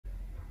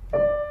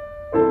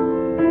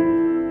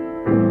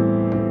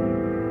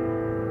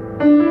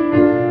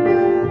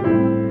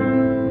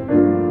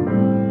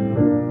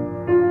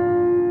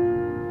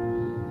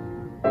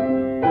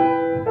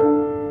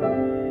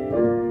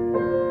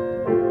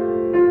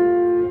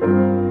Hello,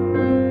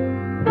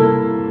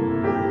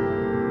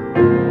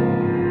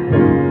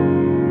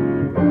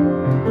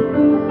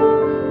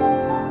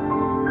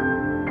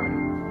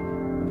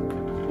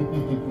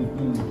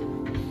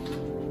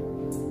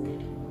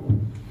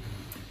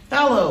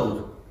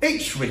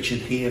 it's Richard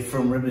here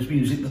from Rivers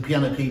Music, the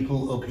piano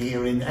people up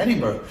here in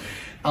Edinburgh,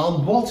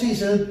 on what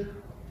is a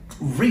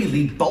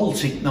really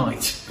Baltic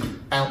night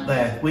out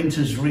there.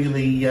 Winter's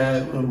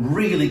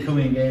really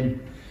coming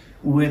in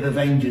with a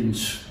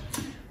vengeance.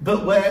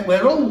 But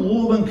we're all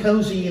warm and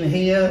cosy in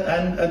here,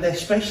 and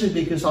especially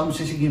because I'm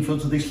sitting in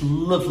front of this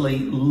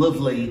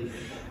lovely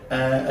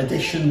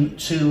addition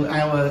to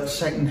our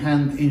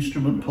second-hand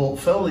instrument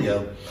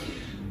portfolio.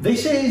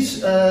 This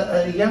is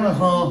a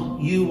Yamaha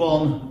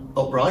U1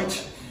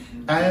 upright,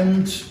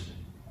 and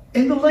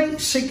in the late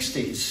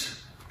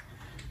 60s,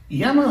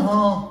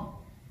 Yamaha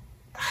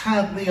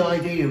had the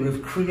idea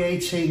of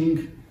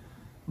creating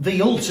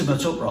the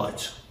ultimate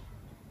upright.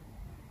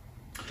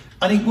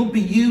 And it would be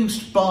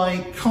used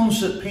by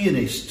concert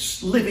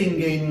pianists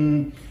living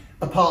in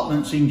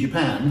apartments in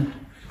Japan,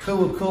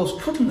 who of course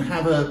couldn't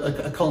have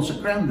a concert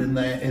ground in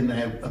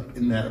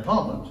their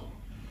apartment.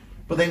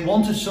 But they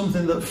wanted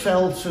something that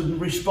felt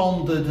and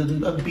responded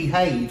and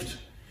behaved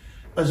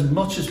as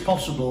much as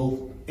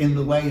possible in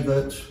the way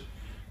that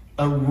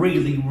a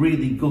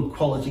really good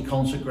quality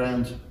concert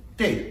ground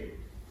did.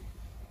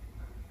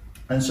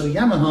 And so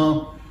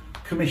Yamaha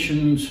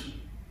commissioned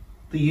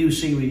the U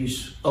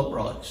series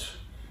uprights,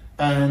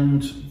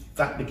 and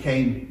that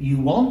became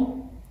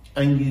U1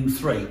 and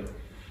U3.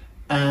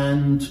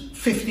 And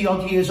 50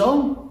 odd years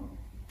on,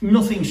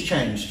 nothing's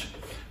changed.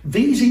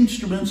 These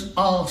instruments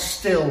are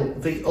still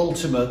the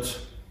ultimate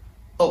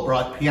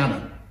upright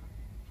piano.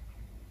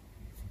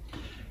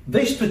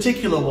 This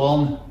particular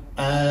one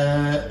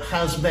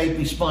has made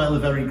me smile a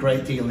very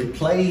great deal. It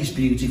plays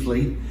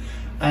beautifully,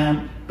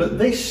 but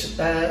this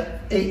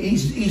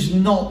is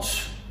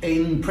not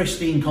in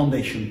pristine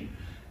condition.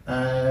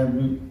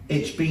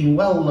 It's been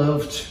well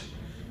loved.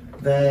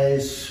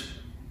 There's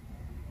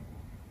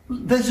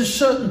a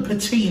certain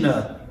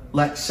patina,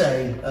 let's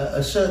say,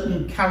 a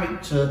certain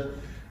character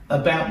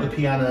about the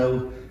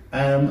piano.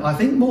 I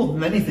think more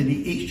than anything,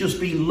 it's just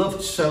been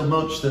loved so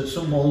much that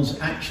someone's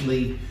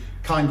actually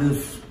kind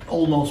of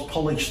almost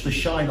polished the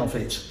shine off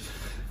it.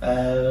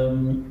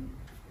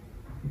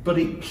 But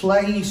it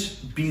plays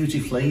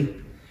beautifully.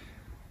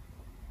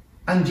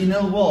 And you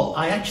know what?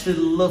 I actually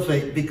love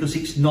it because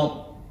it's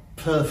not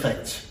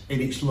perfect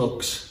in its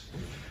looks.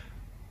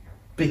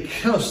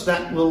 Because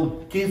that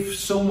will give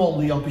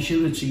someone the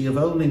opportunity of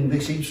owning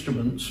this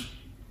instrument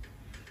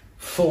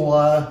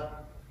for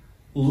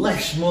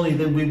less money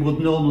than we would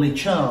normally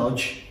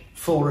charge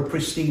for a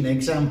pristine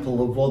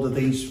example of one of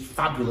these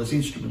fabulous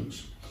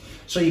instruments.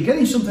 So you're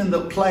getting something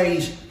that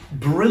plays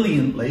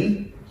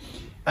brilliantly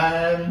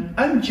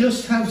and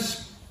just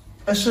has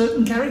a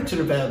certain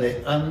character about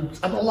it, and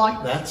I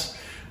like that.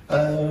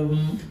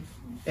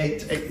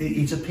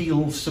 It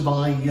appeals to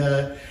my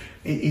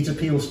it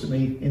appeals to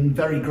me in a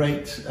very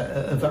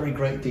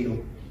great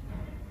deal.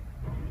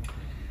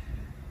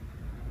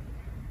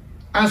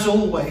 As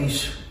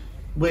always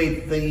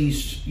with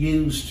these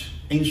used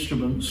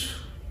instruments,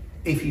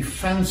 if you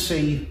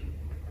fancy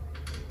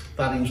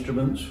that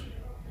instrument,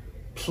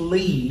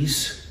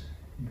 please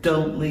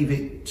don't leave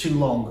it too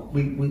long.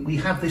 We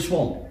have this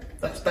one,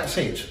 that's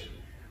it.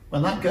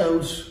 When that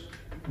goes,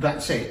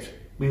 that's it.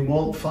 We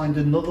won't find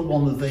another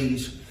one of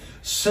these,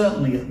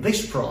 certainly at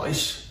this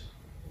price,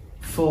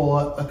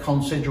 for a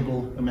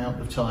considerable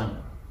amount of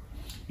time.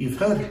 You've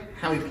heard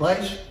how it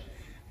plays,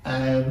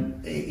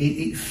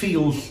 it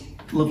feels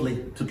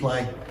lovely to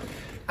play,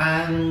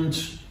 and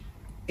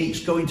it's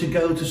going to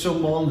go to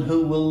someone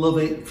who will love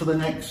it for the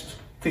next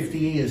 50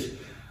 years.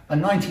 A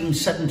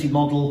 1970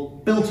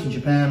 model, built in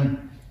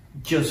Japan,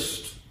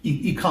 just,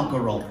 you can't go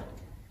wrong.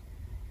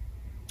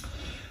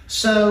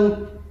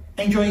 So,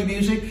 enjoy your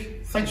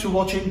music, thanks for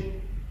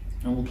watching,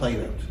 and we'll play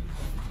it out.